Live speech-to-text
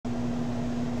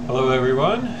Hello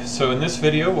everyone. So in this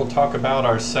video we'll talk about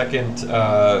our second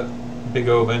big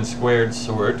O of n squared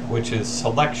sort, which is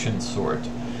selection sort.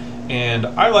 And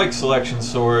I like selection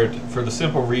sort for the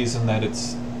simple reason that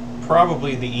it's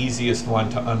probably the easiest one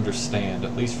to understand,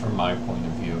 at least from my point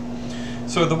of view.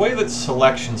 So the way that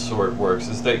selection sort works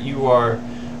is that you are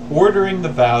ordering the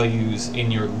values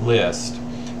in your list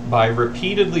by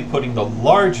repeatedly putting the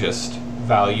largest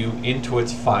value into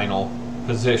its final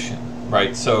position.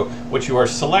 Right, so what you are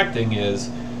selecting is,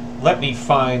 let me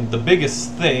find the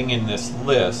biggest thing in this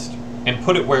list and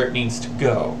put it where it needs to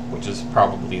go, which is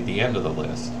probably the end of the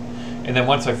list. And then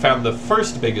once I found the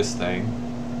first biggest thing,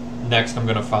 next I'm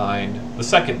going to find the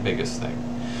second biggest thing.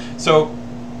 So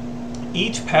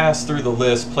each pass through the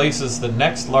list places the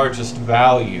next largest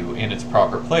value in its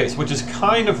proper place, which is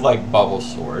kind of like bubble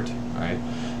sort, right?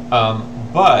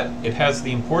 But it has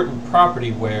the important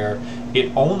property where it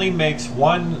only makes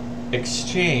one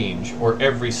exchange or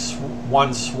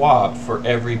one swap for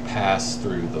every pass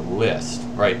through the list,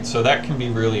 right? So that can be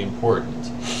really important.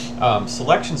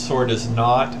 Selection sort is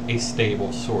not a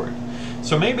stable sort.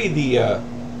 So maybe the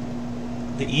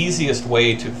easiest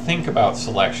way to think about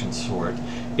selection sort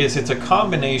is it's a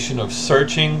combination of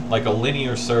searching, like a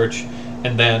linear search,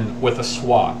 and then with a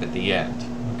swap at the end.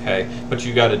 Okay, but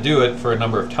you got to do it for a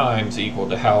number of times equal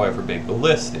to however big the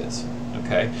list is.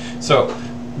 Okay, so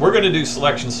we're going to do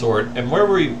selection sort, and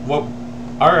what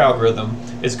our algorithm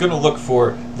is going to look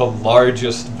for the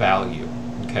largest value.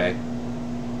 Okay,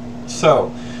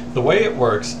 so the way it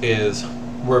works is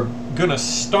we're going to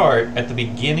start at the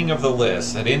beginning of the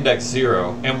list at index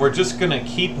 0, and we're just going to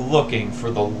keep looking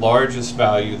for the largest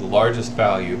value,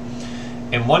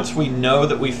 and once we know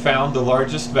that we found the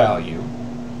largest value,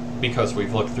 because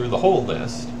we've looked through the whole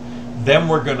list, then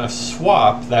we're going to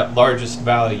swap that largest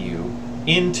value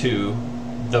into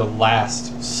the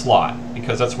last slot,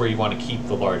 because that's where you want to keep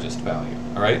the largest value.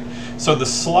 All right, so the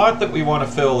slot that we want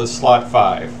to fill is slot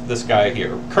 5, this guy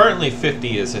here. Currently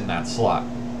 50 is in that slot,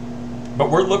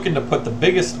 but we're looking to put the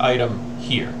biggest item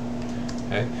here.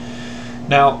 Okay,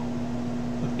 now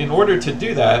in order to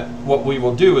do that, what we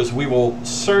will do is we will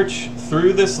search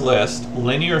through this list,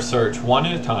 linear search, one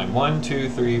at a time, 1, 2,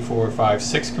 3, 4, 5,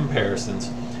 6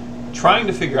 comparisons, trying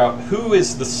to figure out who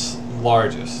is the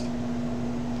largest.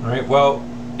 All right, well,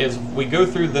 as we go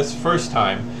through this first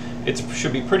time, it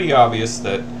should be pretty obvious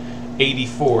that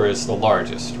 84 is the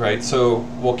largest, right? So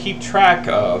we'll keep track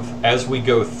of, as we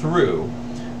go through,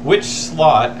 which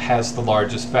slot has the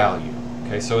largest value.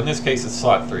 Okay, so in this case it's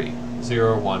slot 3,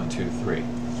 0, 1, 2, 3.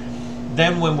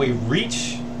 Then when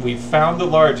we've found the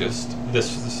largest,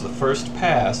 this is the first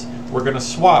pass, we're going to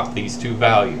swap these two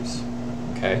values.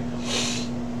 Okay,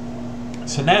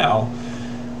 so now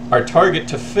our target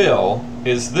to fill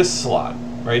is this slot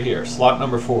right here, slot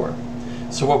number 4.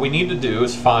 So what we need to do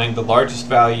is find the largest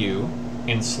value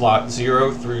in slot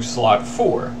 0 through slot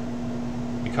 4,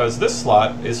 because this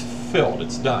slot is filled,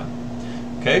 it's done.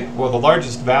 Okay, well, the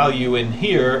largest value in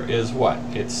here is what?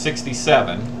 It's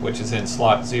 67, which is in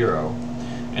slot 0.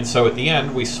 And so at the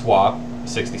end we swap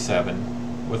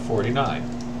 67 with 49.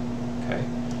 Okay,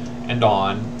 and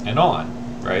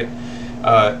on, right?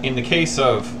 In the case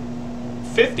of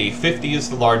 50 is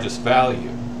the largest value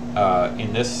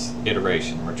in this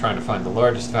iteration. We're trying to find the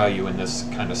largest value in this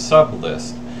kind of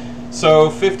sub-list. So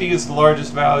 50 is the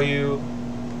largest value.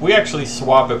 We actually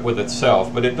swap it with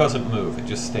itself, but it doesn't move. It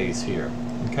just stays here.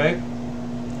 Okay?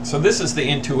 So this is the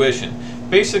intuition.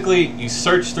 Basically, you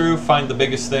search through, find the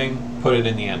biggest thing, put it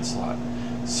in the end slot.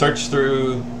 Search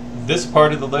through this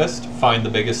part of the list, find the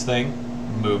biggest thing,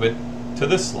 move it to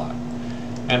this slot.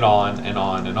 And on and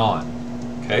on and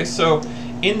on. Okay? So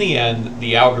in the end,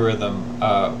 the algorithm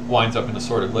winds up in a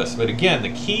sorted list. But again, the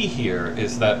key here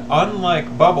is that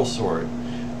unlike bubble sort,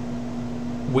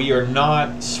 we are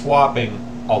not swapping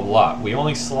a lot. We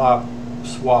only swap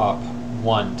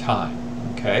one time.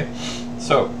 Okay,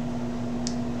 so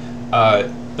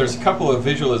there's a couple of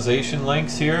visualization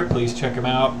links here. Please check them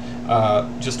out.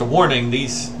 Just a warning: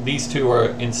 these two are,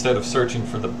 instead of searching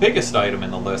for the biggest item in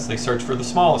the list, they search for the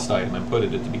smallest item and put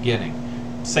it at the beginning.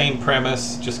 Same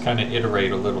premise, just kind of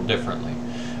iterate a little differently.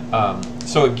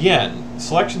 So again,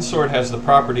 selection sort has the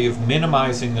property of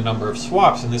minimizing the number of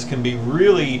swaps, and this can be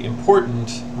really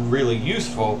important, really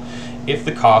useful, if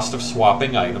the cost of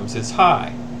swapping items is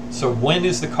high. So when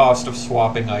is the cost of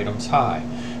swapping items high?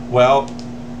 Well,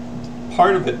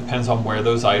 part of it depends on where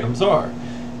those items are.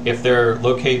 If they're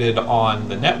located on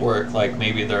the network, like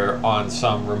maybe they're on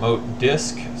some remote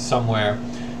disk somewhere,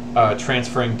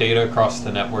 transferring data across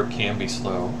the network can be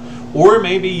slow. Or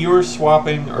maybe you're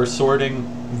swapping or sorting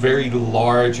very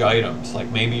large items, like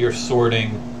maybe you're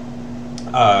sorting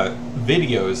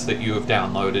videos that you have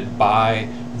downloaded by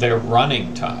their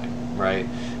running time, right?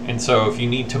 And so if you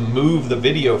need to move the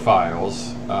video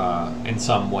files in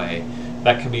some way,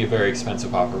 that can be a very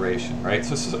expensive operation, right?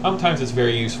 So sometimes it's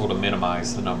very useful to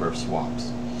minimize the number of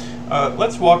swaps.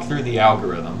 Let's walk through the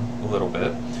algorithm a little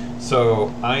bit.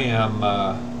 So I am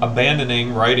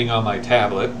abandoning writing on my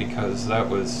tablet because that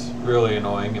was really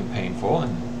annoying and painful,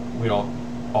 and we don't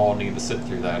all need to sit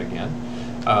through that again.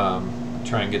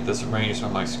 Try and get this arranged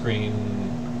on my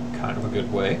screen kind of a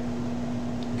good way.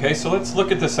 Okay, so let's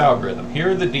look at this algorithm. Here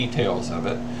are the details of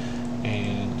it,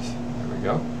 and there we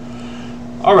go.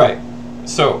 All right,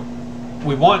 so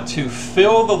we want to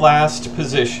fill the last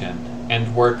position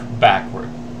and work backward,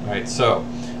 right? So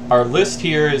our list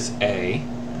here is A,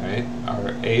 right?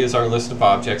 Our A is our list of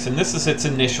objects, and this is its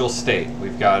initial state.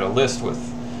 We've got a list with,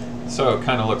 so it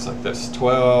kind of looks like this,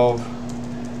 12.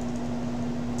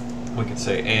 We could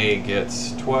say A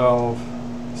gets 12,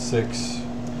 6,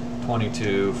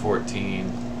 22,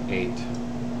 14, 8,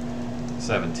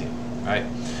 17, right?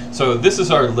 So this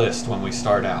is our list when we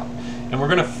start out. And we're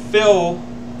going to fill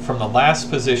from the last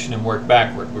position and work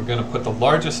backward. We're going to put the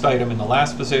largest item in the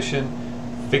last position,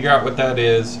 figure out what that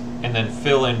is, and then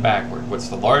fill in backward. What's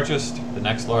the largest, the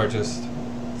next largest,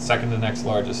 second to next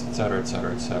largest, etc.,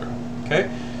 etc., etc. Okay?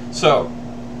 So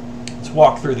let's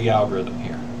walk through the algorithm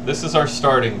here. This is our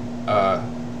starting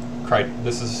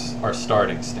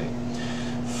state.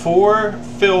 For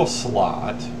fill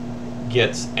slot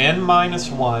gets n minus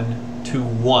 1 to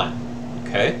 1.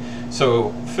 Okay,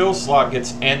 so fill slot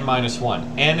gets n minus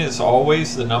 1. N is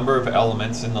always the number of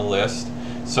elements in the list.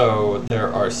 So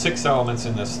there are 6 elements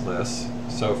in this list.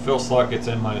 So fill slot gets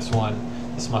n minus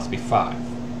 1. This must be 5.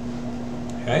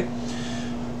 Okay.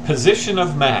 Position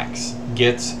of max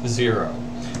gets 0.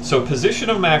 So position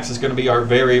of max is going to be our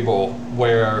variable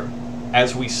where,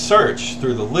 as we search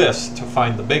through the list to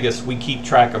find the biggest, we keep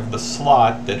track of the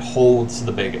slot that holds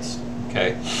the biggest.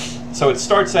 Okay, so it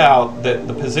starts out that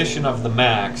the position of the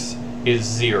max is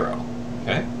 0.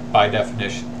 Okay, by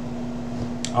definition.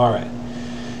 All right.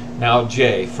 Now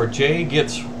J. For J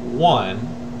gets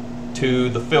 1 to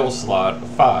the fill slot of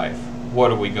 5. What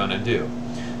are we going to do?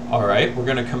 All right, we're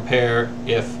going to compare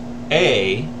if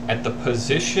A at the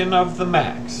position of the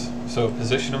max. So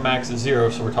position of max is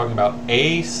 0, so we're talking about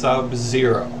A sub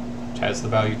 0, which has the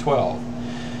value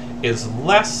 12, is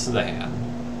less than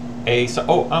A sub,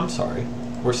 oh, I'm sorry,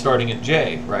 we're starting at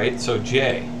J, right? So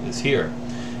J is here.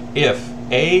 If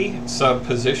A sub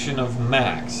position of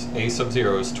max, A sub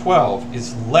 0 is 12,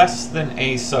 is less than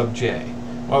A sub J.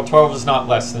 Well, 12 is not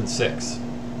less than 6,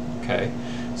 okay?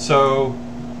 So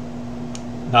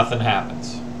nothing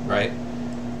happens, right?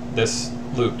 This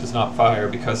loop does not fire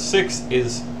because 6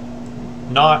 is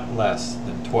not less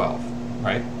than 12,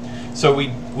 right? So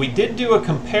we did do a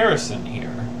comparison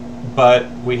here,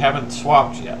 but we haven't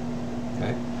swapped yet,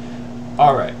 okay?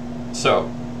 All right,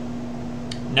 so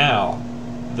now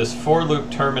this for loop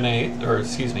terminate, or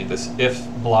excuse me, this if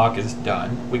block is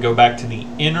done. We go back to the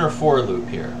inner for loop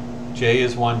here. J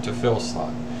is 1 to fill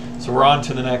slot. So we're on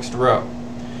to the next row.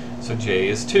 So J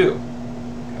is 2,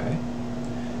 okay?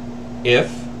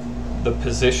 If the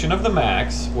position of the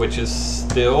max, which is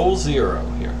still 0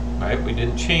 here, right? We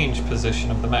didn't change position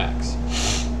of the max.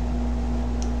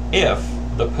 If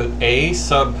the A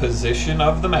sub position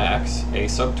of the max, A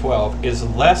sub 12, is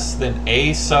less than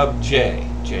A sub J,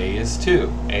 J is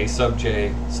 2, A sub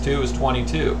J is 2 is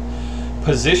 22.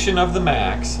 Position of the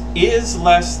max is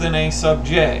less than A sub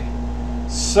J.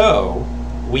 So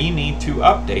we need to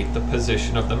update the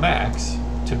position of the max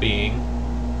to being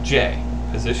J.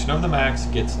 Position of the max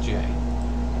gets J.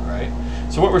 All right.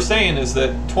 So what we're saying is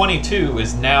that 22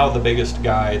 is now the biggest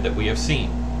guy that we have seen.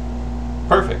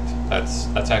 Perfect. That's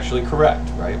actually correct,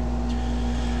 right?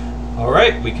 All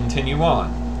right, we continue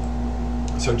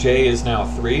on. So J is now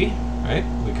 3, right?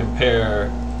 We compare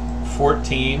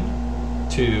 14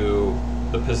 to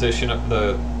the position of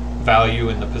the value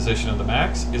in the position of the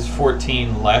max. Is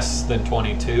 14 less than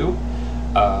 22?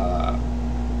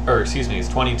 Or excuse me, is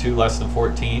 22 less than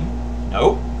 14?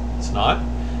 Nope, it's not.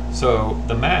 So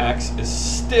the max is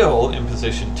still in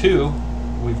position 2.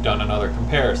 We've done another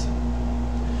comparison.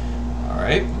 All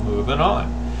right, moving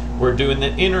on. We're doing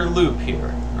the inner loop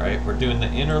here, right? We're doing the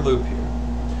inner loop here.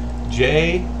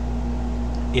 J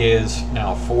is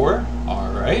now 4,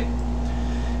 all right.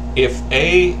 If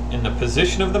A in the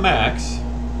position of the max,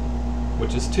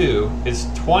 which is 2, is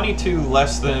 22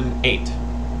 less than 8?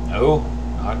 No,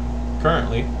 not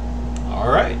currently. All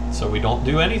right, so we don't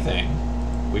do anything.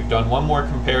 We've done one more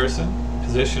comparison.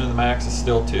 Position of the max is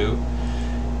still 2,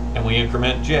 and we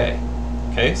increment J.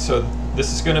 Okay, so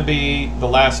this is going to be the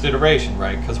last iteration,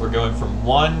 right? Because we're going from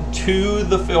 1 to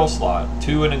the fill slot,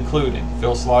 to and including.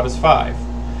 Fill slot is 5.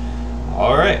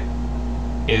 All right.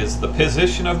 Is the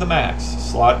position of the max,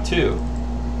 slot 2,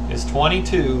 is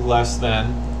 22 less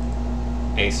than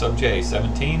A sub j,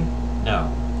 17?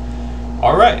 No.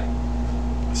 All right.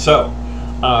 So,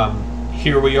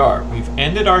 here we are. We've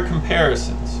ended our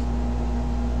comparisons.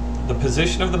 The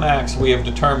position of the max we have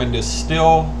determined is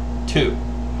still 2.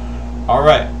 All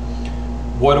right.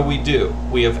 What do?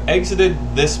 We have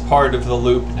exited this part of the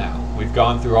loop now. We've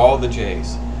gone through all the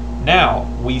j's. Now,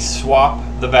 we swap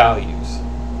the values.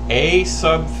 A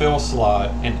sub fill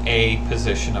slot and A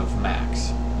position of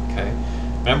max. Okay.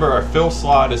 Remember, our fill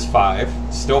slot is 5,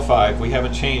 still 5. We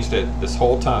haven't changed it this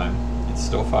whole time. It's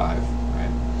still 5,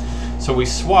 right? So we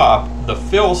swap the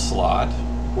fill slot,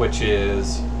 which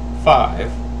is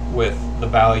 5, with the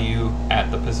value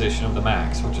at the position of the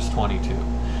max, which is 22.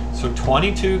 So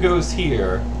 22 goes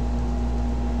here,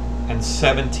 and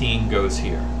 17 goes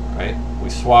here, right? We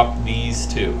swap these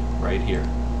two right here.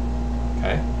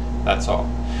 Okay, that's all.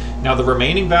 Now the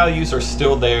remaining values are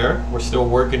still there. We're still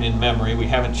working in memory. We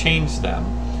haven't changed them,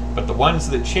 but the ones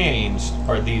that changed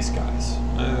are these guys.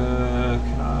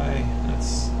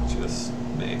 Let's just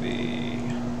maybe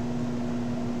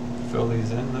fill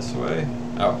these in this way.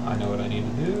 Oh, I know what I need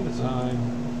to do. Design,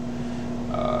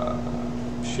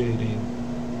 shading.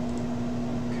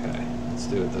 Okay, let's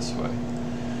do it this way.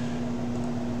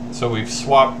 So we've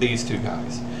swapped these two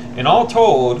guys. And all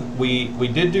told, we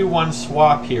did do one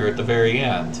swap here at the very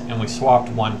end, and we swapped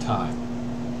one time.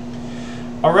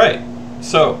 All right,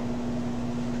 so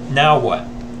now what?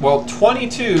 Well,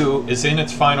 22 is in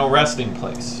its final resting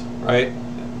place, right?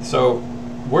 So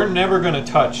we're never going to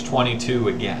touch 22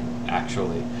 again,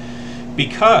 actually,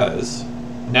 because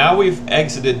now we've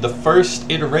exited the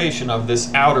first iteration of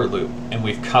this outer loop, and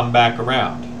we've come back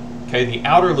around. Okay, the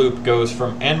outer loop goes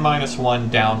from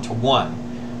n-1 down to 1.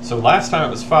 So last time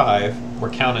it was 5, we're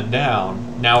counting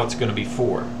down, now it's going to be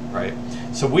 4, right?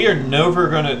 So we are no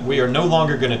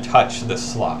longer going to touch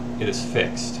this slot. It is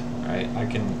fixed, right? I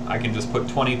can just put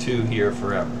 22 here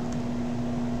forever.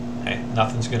 Okay,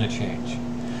 nothing's going to change.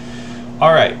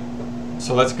 All right,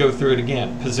 so let's go through it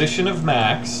again. Position of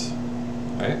max,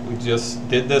 right? We just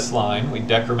did this line. We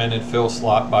decremented fill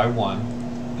slot by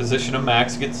 1. Position of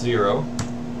max gets 0,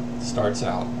 starts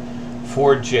out.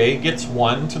 4j gets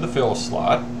 1 to the fill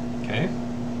slot. Okay,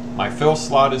 my fill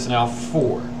slot is now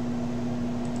 4.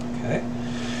 Okay,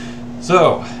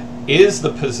 so is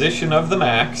the position of the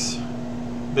max,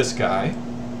 this guy,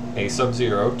 A sub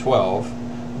 0,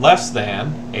 12, less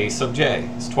than A sub j?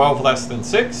 Is 12 less than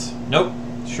 6? Nope,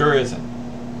 sure isn't.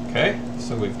 Okay,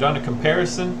 so we've done a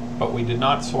comparison, but we did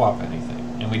not swap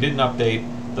anything, and we didn't update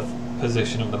the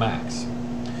position of the max.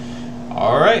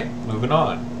 All right, moving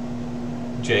on.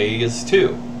 J is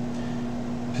 2.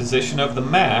 Position of the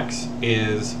max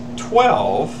is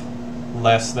 12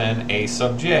 less than A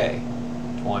sub j,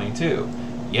 22.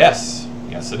 Yes,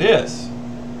 yes it is.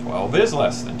 12 is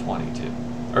less than 22.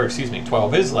 Or excuse me,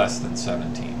 12 is less than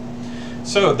 17.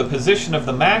 So the position of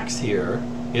the max here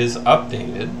is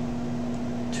updated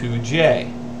to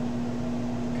j.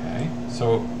 Okay,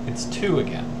 so it's 2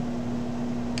 again.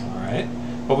 All right,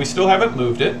 but we still haven't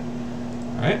moved it.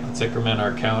 All right, let's increment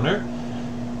our counter.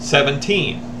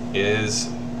 17 is,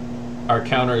 our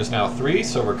counter is now 3,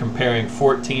 so we're comparing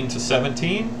 14 to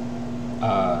 17.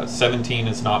 17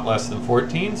 is not less than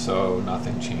 14, so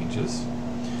nothing changes.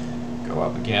 Go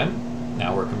up again.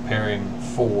 Now we're comparing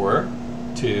 4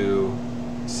 to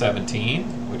 17,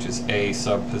 which is A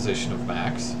sub position of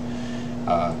max.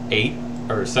 8,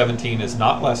 or 17 is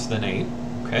not less than 8.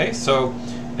 Okay, so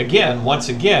again, once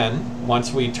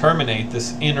we terminate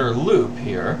this inner loop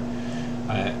here,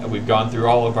 we've gone through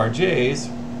all of our j's.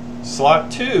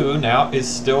 Slot 2 now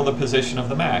is still the position of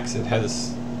the max. It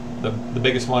has the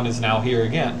biggest one is now here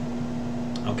again.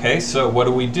 Okay, so what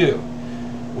do?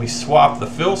 We swap the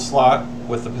fill slot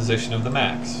with the position of the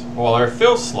max. Well, our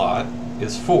fill slot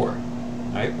is 4.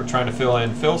 Right? We're trying to fill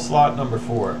in fill slot number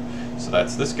 4. So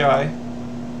that's this guy.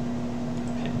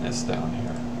 Pin this down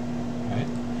here. Right?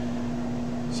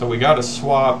 So we got to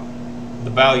swap the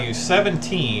value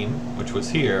 17, which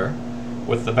was here,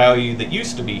 with the value that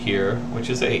used to be here, which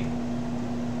is 8.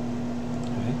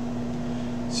 Okay.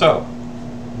 So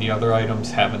the other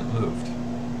items haven't moved.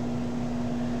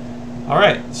 All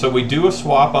right, so we do a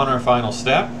swap on our final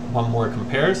step, one more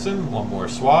comparison, one more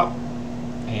swap,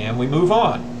 and we move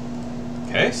on.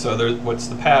 Okay, so what's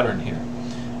the pattern here?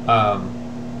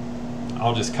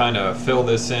 I'll just kind of fill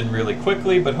this in really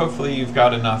quickly, but hopefully you've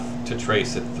got enough to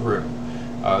trace it through.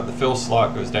 The fill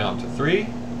slot goes down to 3.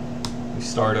 We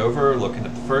start over looking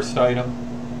at the first item,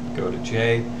 go to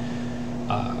J.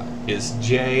 Is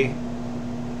J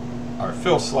our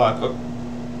fill slot? Oh,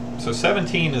 so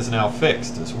 17 is now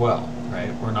fixed as well,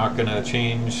 right? We're not going to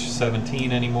change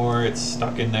 17 anymore. It's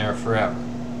stuck in there forever.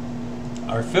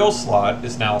 Our fill slot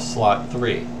is now slot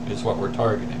 3, is what we're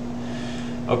targeting.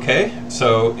 Okay,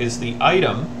 so is the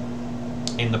item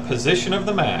in the position of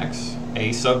the max,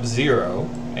 A sub 0,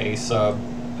 A sub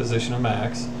position of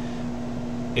max,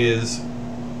 is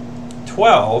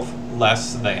 12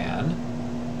 less than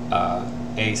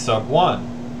A sub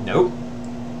 1? Nope.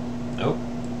 Nope.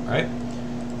 Right?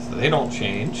 So they don't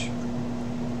change.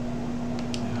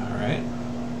 All right.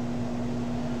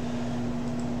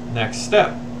 Next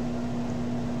step.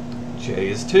 J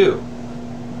is 2.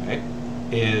 Right?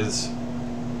 Is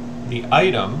the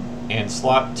item in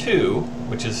slot 2,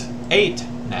 which is 8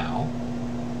 now,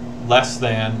 less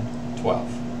than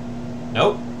 12?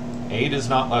 Nope. 8 is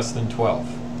not less than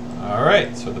 12. All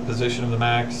right, so the position of the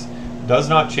max does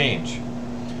not change.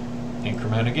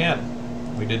 Increment again.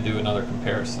 We did do another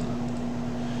comparison.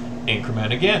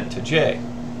 Increment again to J.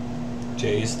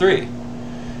 J is 3.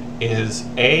 Is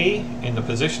A in the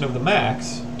position of the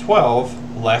max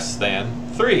 12 less than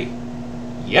 3?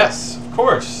 Yes, of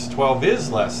course. 12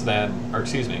 is less than, or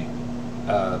excuse me,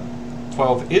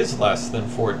 12 is less than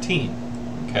 14.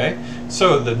 Okay,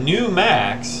 so the new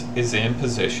max is in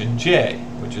position J,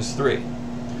 which is 3.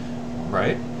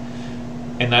 Right?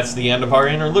 And that's the end of our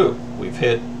inner loop. We've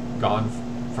gone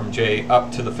from J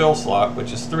up to the fill slot,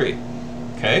 which is 3.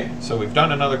 Okay, so we've done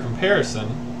another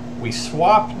comparison. We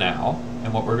swap now,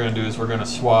 and what we're going to do is we're going to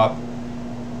swap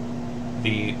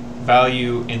the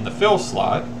value in the fill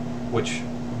slot, which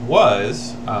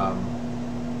was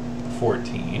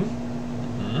 14,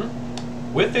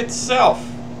 with itself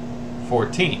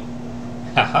 14.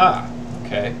 Haha,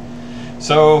 okay.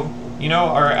 So, you know,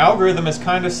 our algorithm is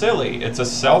kind of silly. It's a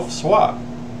self-swap.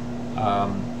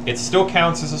 It still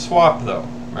counts as a swap though,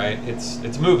 right?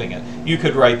 It's moving it. You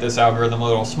could write this algorithm a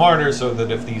little smarter so that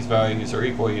if these values are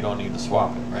equal, you don't need to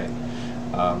swap it, right?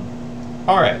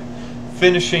 All right,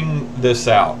 finishing this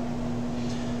out.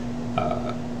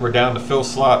 We're down to fill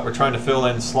slot. We're trying to fill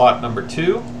in slot number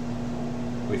 2.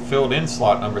 We filled in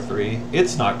slot number 3.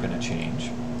 It's not going to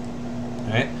change. All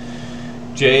right.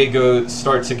 J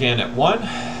starts again at 1.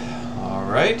 All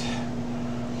right.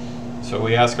 So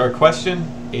we ask our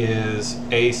question: is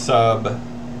A sub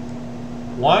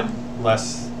 1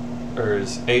 less, or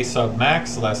is A sub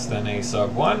max less than A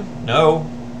sub 1? No,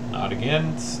 not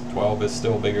again. 12 is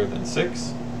still bigger than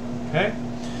 6. Okay.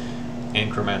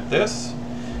 Increment this.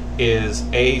 Is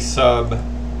A sub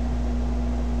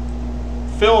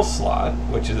fill slot,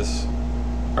 which is,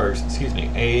 or excuse me,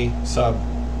 A sub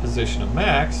position of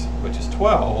max, which is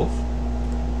 12,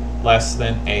 less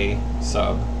than A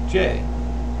sub J?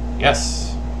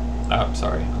 Yes. I'm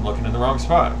sorry, I'm looking in the wrong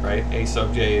spot, right? A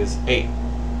sub J is 8.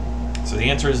 So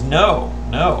the answer is no,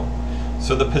 no.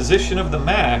 So the position of the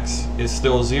max is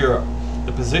still 0.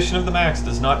 The position of the max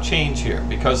does not change here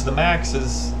because the max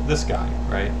is this guy,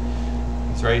 right?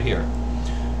 It's right here.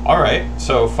 All right,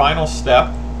 so final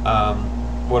step.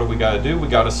 What do we got to do? We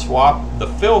got to swap the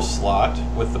fill slot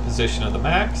with the position of the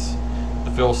max.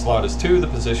 The fill slot is 2. The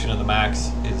position of the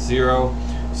max is 0.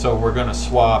 So we're going to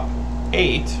swap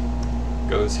 8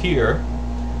 goes here,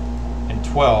 and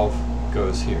 12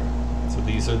 goes here. So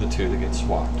these are the two that get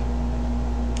swapped.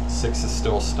 6 is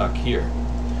still stuck here.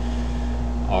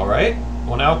 All right.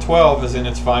 Well, now 12 is in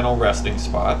its final resting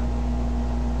spot.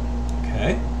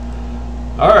 Okay.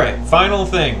 All right. Final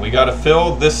thing. We got to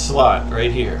fill this slot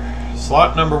right here.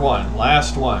 Slot number 1,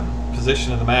 last one.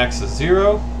 Position of the max is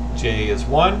 0. J is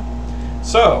 1.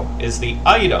 So is the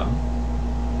item,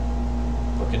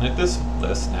 looking at this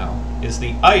list now, is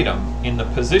the item in the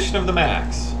position of the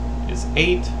max is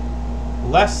 8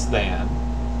 less than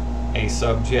A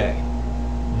sub J?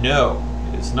 No,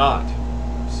 it is not.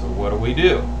 So what do we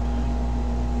do?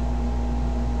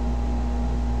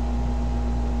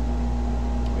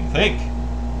 What do you think?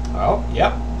 Well,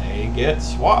 yep, they get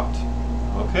swapped.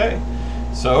 Okay,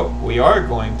 so we are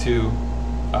going to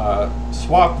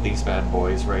swap these bad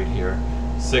boys right here.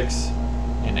 6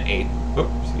 and 8.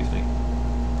 Oops, excuse me.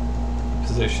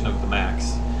 Position of the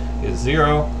max is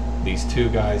 0. These two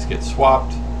guys get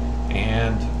swapped,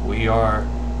 and we are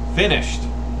finished.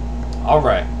 All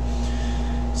right.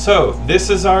 So this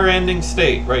is our ending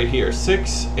state right here: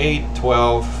 6, 8,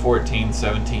 12, 14,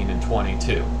 17, and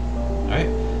 22. All right.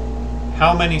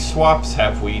 How many swaps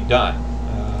have we done?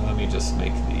 Let me just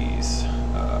make these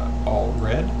all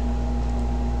red.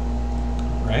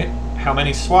 All right. How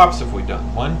many swaps have we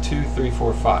done? 1, 2, 3,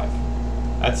 4, 5.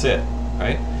 That's it,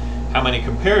 right? How many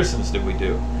comparisons did we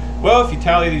do? Well, if you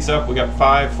tally these up, we got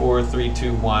 5, 4, 3,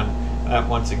 2, 1. That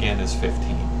once again is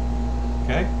 15.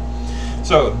 Okay?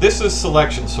 So this is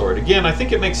selection sort. Again, I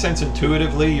think it makes sense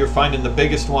intuitively. You're finding the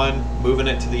biggest one, moving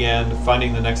it to the end,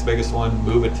 finding the next biggest one,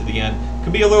 move it to the end. It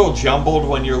can be a little jumbled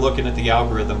when you're looking at the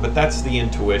algorithm, but that's the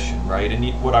intuition, right? And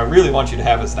what I really want you to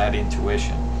have is that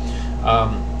intuition.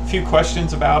 A few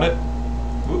questions about it.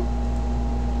 Ooh.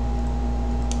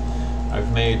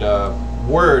 I've made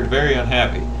Word very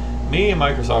unhappy. Me and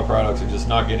Microsoft products are just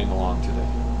not getting along today,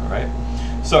 all right?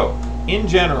 So, in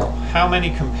general, how many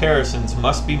comparisons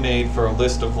must be made for a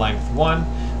list of length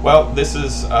 1? Well, this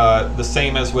is the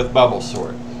same as with bubble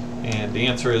sort. And the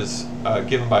answer is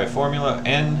given by a formula,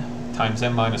 n times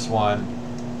n minus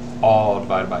 1, all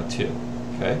divided by 2.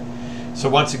 Okay? So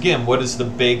once again, what is the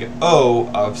big O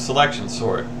of selection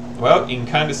sort? Well, you can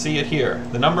kind of see it here.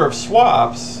 The number of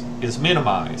swaps is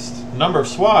minimized. The number of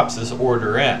swaps is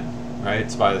order n, right?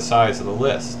 It's by the size of the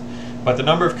list. But the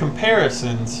number of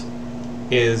comparisons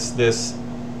is this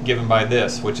given by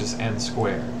this, which is n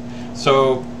squared.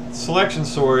 So selection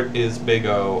sort is big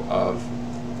O of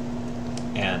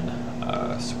n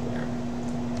squared.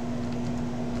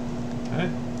 Okay.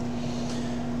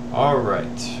 All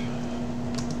right.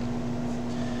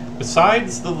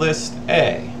 Besides the list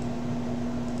A,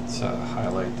 let's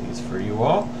highlight these for you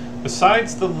all.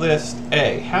 Besides the list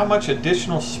A, how much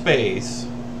additional space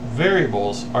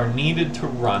variables are needed to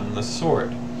run the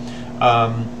sort?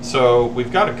 So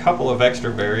we've got a couple of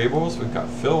extra variables. We've got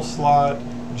fill slot,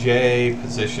 J,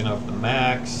 position of the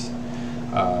max,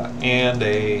 and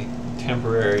a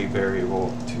temporary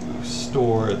variable to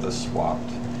store the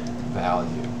swapped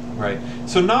value, right?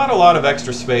 So not a lot of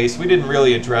extra space. We didn't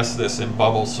really address this in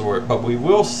bubble sort, but we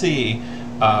will see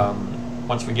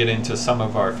once we get into some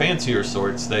of our fancier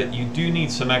sorts that you do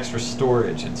need some extra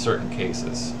storage in certain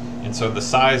cases. And so the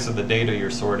size of the data you're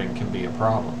sorting can be a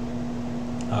problem.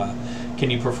 Can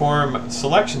you perform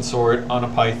selection sort on a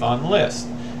Python list?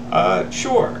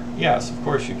 Sure, yes, of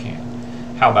course you can.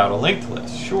 How about a linked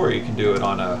list? Sure, you can do it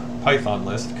on a Python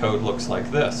list. Code looks like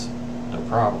this, no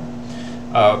problem.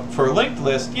 For a linked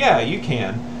list, yeah, you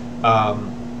can.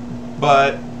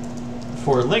 But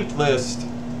for a linked list,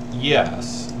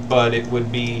 yes, but it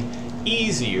would be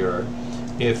easier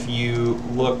if you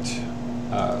looked,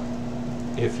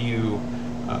 if you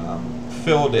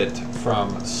filled it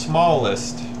from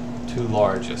smallest to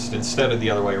largest instead of the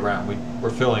other way around. We're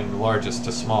filling largest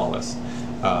to smallest.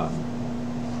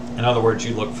 In other words,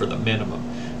 you look for the minimum.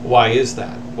 Why is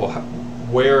that? Well,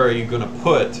 where are you going to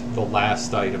put the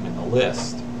last item in the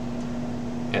list?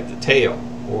 At the tail,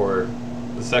 or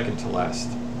the second to last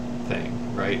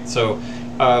thing, right? So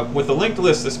with a linked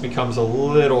list, this becomes a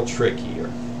little trickier,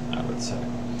 I would say.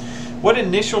 What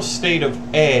initial state of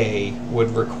A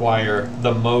would require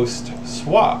the most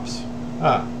swaps?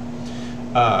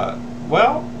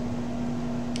 Well,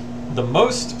 the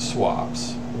most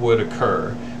swaps would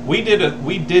occur. We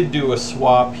did do a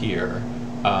swap here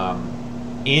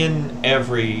in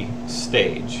every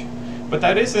stage, but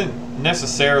that isn't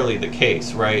necessarily the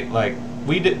case, right? Like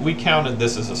we counted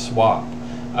this as a swap,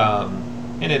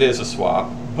 and it is a swap,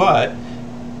 but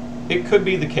it could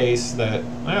be the case that,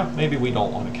 well, maybe we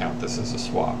don't want to count this as a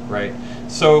swap, right?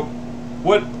 So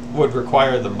what would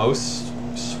require the most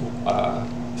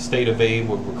state of A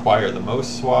would require the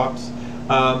most swaps?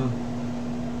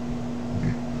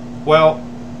 Well,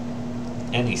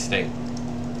 any state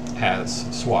has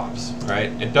swaps,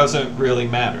 right? It doesn't really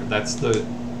matter. That's the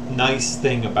nice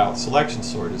thing about selection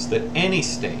sort, is that any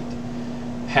state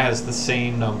has the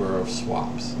same number of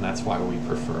swaps, and that's why we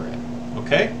prefer it.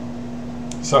 Okay?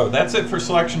 So that's it for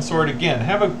selection sort. Again,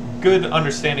 have a good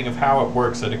understanding of how it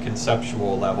works at a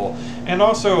conceptual level, and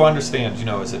also understand, you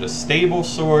know, is it a stable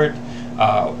sort?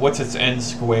 What's its n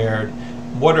squared?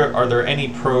 Are there any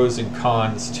pros and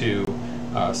cons to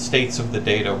states of the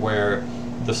data where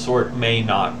the sort may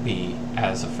not be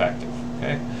as effective?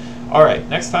 Okay. All right.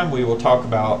 Next time we will talk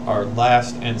about our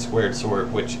last n squared sort,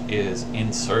 which is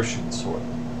insertion sort.